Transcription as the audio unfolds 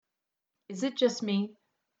Is it just me,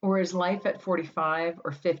 or is life at 45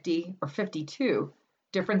 or 50 or 52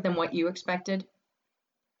 different than what you expected?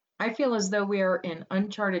 I feel as though we are in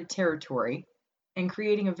uncharted territory and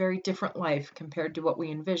creating a very different life compared to what we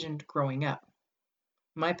envisioned growing up.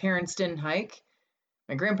 My parents didn't hike.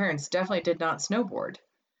 My grandparents definitely did not snowboard.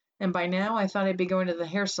 And by now, I thought I'd be going to the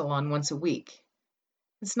hair salon once a week.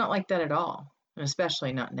 It's not like that at all, and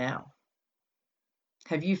especially not now.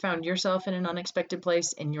 Have you found yourself in an unexpected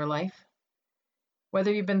place in your life?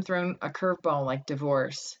 Whether you've been thrown a curveball like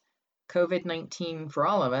divorce, COVID 19 for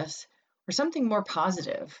all of us, or something more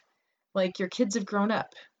positive, like your kids have grown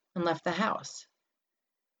up and left the house,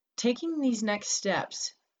 taking these next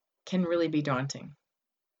steps can really be daunting.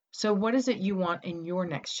 So, what is it you want in your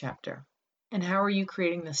next chapter? And how are you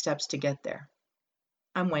creating the steps to get there?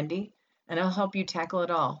 I'm Wendy, and I'll help you tackle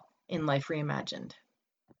it all in Life Reimagined.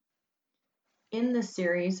 In this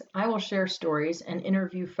series, I will share stories and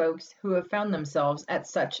interview folks who have found themselves at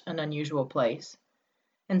such an unusual place,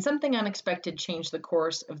 and something unexpected changed the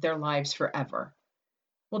course of their lives forever.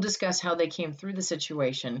 We'll discuss how they came through the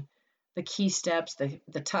situation, the key steps,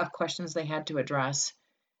 the tough questions they had to address,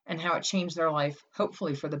 and how it changed their life,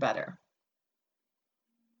 hopefully for the better.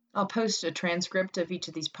 I'll post a transcript of each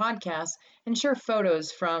of these podcasts and share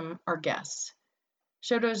photos from our guests.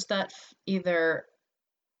 Photos that either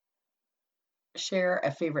share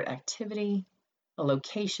a favorite activity, a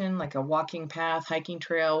location like a walking path, hiking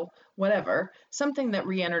trail, whatever, something that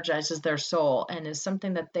re-energizes their soul and is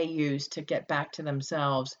something that they use to get back to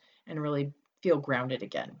themselves and really feel grounded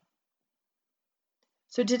again.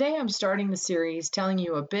 So today I'm starting the series telling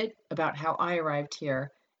you a bit about how I arrived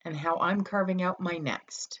here and how I'm carving out my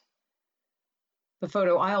next. The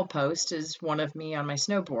photo I'll post is one of me on my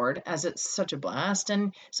snowboard, as it's such a blast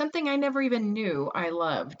and something I never even knew I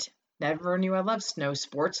loved. Never knew I loved snow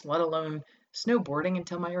sports, let alone snowboarding,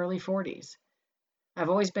 until my early 40s. I've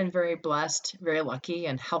always been very blessed, very lucky,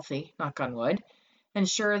 and healthy, knock on wood. And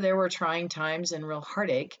sure, there were trying times and real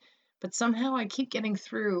heartache, but somehow I keep getting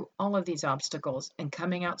through all of these obstacles and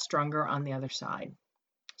coming out stronger on the other side.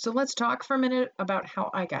 So let's talk for a minute about how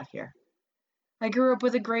I got here. I grew up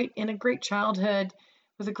in a great childhood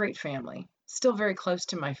with a great family, still very close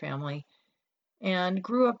to my family, and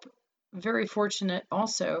grew up very fortunate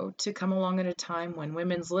also to come along at a time when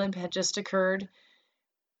women's lib had just occurred.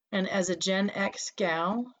 And as a Gen X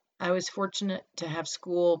gal, I was fortunate to have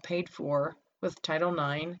school paid for with Title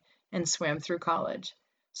IX and swam through college.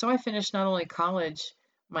 So I finished not only college,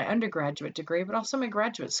 my undergraduate degree, but also my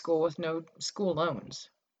graduate school with no school loans.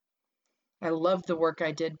 I loved the work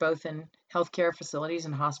I did both in healthcare facilities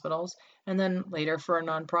and hospitals, and then later for a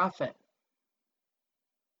nonprofit.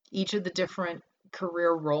 Each of the different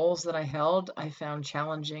career roles that I held, I found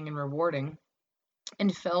challenging and rewarding,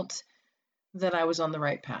 and felt that I was on the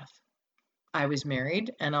right path. I was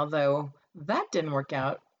married, and although that didn't work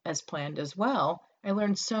out as planned as well, I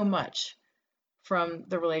learned so much from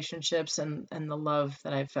the relationships and the love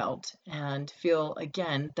that I felt, and feel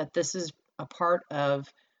again that this is a part of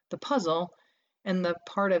the puzzle and the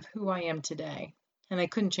part of who I am today. And I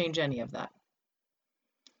couldn't change any of that.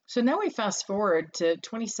 So now we fast forward to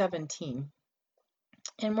 2017,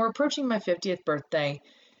 and we're approaching my 50th birthday.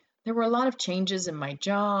 There were a lot of changes in my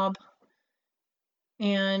job,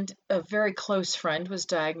 and a very close friend was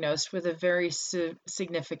diagnosed with a very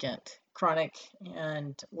significant chronic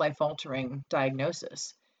and life-altering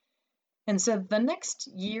diagnosis. And so the next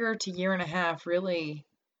year to year and a half, really,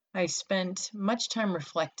 I spent much time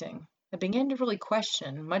reflecting. I began to really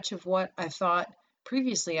question much of what I thought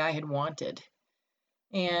previously I had wanted,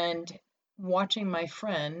 and watching my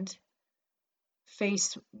friend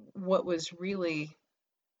face what was really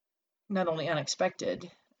not only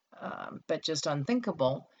unexpected, but just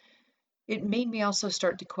unthinkable, it made me also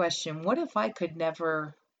start to question, what if I could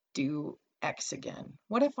never do X again?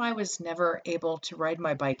 What if I was never able to ride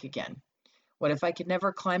my bike again? What if I could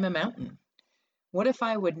never climb a mountain? What if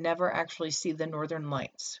I would never actually see the northern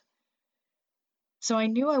lights? So I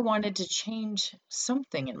knew I wanted to change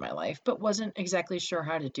something in my life, but wasn't exactly sure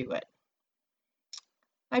how to do it.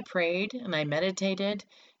 I prayed and I meditated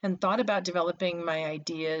and thought about developing my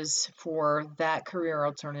ideas for that career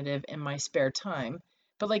alternative in my spare time.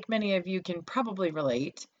 But like many of you can probably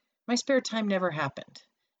relate, my spare time never happened,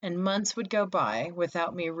 and months would go by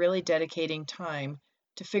without me really dedicating time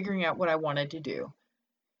to figuring out what I wanted to do.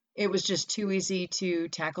 It was just too easy to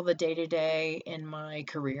tackle the day-to-day in my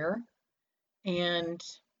career and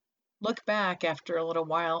look back after a little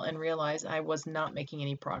while and realize I was not making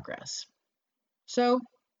any progress. So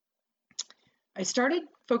I started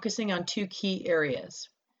focusing on two key areas.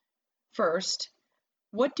 First,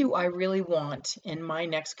 What do I really want in my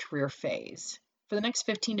next career phase? For the next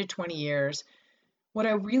 15 to 20 years, what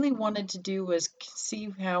I really wanted to do was see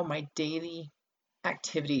how my daily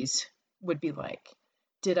activities would be like.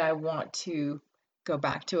 Did I want to go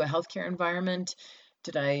back to a healthcare environment?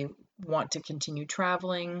 Did I want to continue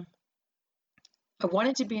traveling? I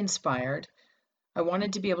wanted to be inspired. I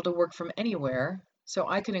wanted to be able to work from anywhere, so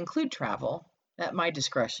I could include travel at my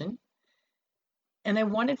discretion. And I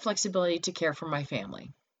wanted flexibility to care for my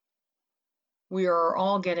family. We are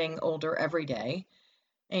all getting older every day,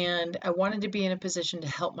 and I wanted to be in a position to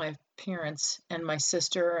help my parents and my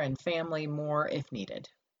sister and family more if needed.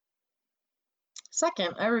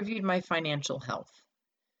 Second, I reviewed my financial health.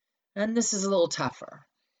 And this is a little tougher,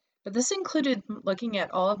 but this included looking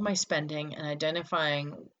at all of my spending and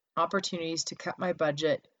identifying opportunities to cut my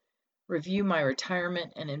budget, review my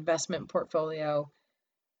retirement and investment portfolio,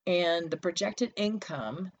 and the projected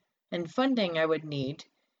income and funding I would need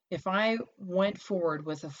if I went forward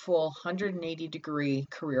with a full 180-degree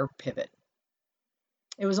career pivot.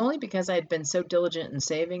 It was only because I had been so diligent in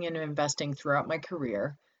saving and investing throughout my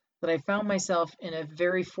career that I found myself in a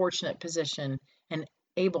very fortunate position and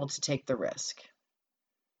able to take the risk.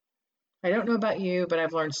 I don't know about you, but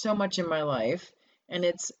I've learned so much in my life, and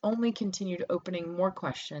it's only continued opening more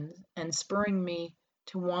questions and spurring me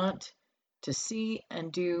to want to see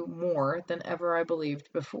and do more than ever I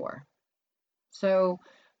believed before. So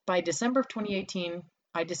by December of 2018,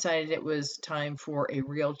 I decided it was time for a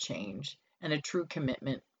real change and a true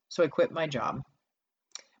commitment, so I quit my job.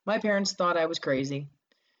 My parents thought I was crazy.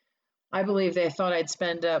 I believe they thought I'd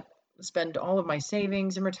spend all of my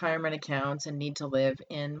savings and retirement accounts and need to live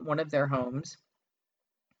in one of their homes.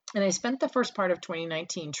 And I spent the first part of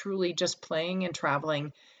 2019 truly just playing and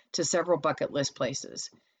traveling to several bucket list places.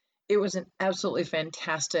 It was an absolutely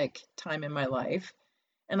fantastic time in my life.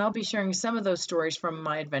 And I'll be sharing some of those stories from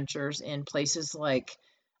my adventures in places like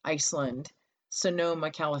Iceland,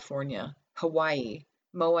 Sonoma, California, Hawaii,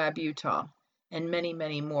 Moab, Utah, and many,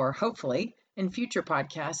 many more, hopefully, in future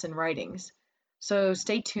podcasts and writings. So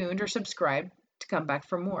stay tuned or subscribe to come back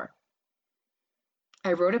for more.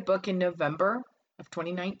 I wrote a book in November of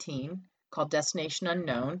 2019 called Destination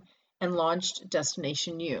Unknown and launched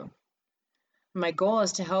Destination You. My goal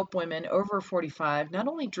is to help women over 45 not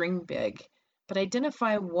only dream big, but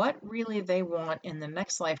identify what really they want in the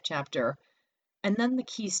next life chapter and then the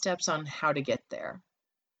key steps on how to get there.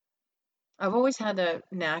 I've always had a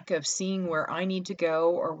knack of seeing where I need to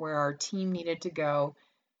go or where our team needed to go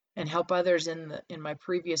and help others in my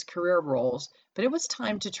previous career roles, but it was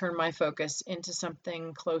time to turn my focus into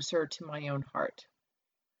something closer to my own heart.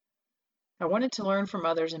 I wanted to learn from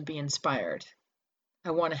others and be inspired. I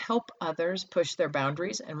want to help others push their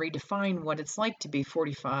boundaries and redefine what it's like to be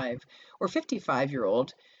 45 or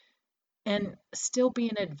 55-year-old and still be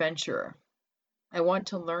an adventurer. I want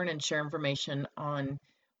to learn and share information on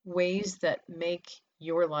ways that make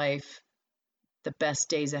your life the best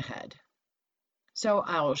days ahead. So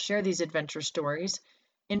I'll share these adventure stories,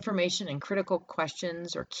 information and critical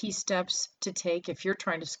questions or key steps to take if you're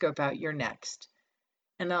trying to scope out your next.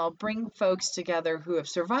 And I'll bring folks together who have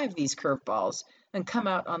survived these curveballs and come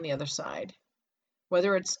out on the other side.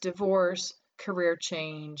 Whether it's divorce, career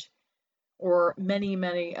change, or many,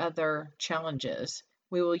 many other challenges,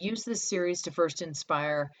 we will use this series to first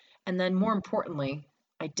inspire and then, more importantly,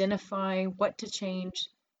 identify what to change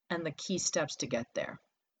and the key steps to get there.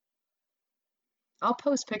 I'll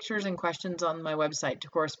post pictures and questions on my website to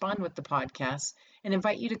correspond with the podcast and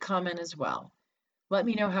invite you to comment as well. Let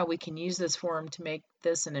me know how we can use this forum to make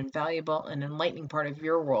this an invaluable and enlightening part of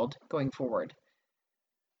your world going forward.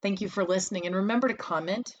 Thank you for listening, and remember to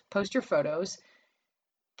comment, post your photos,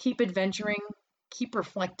 keep adventuring, keep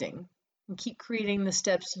reflecting, and keep creating the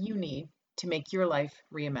steps you need to make your life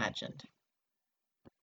reimagined.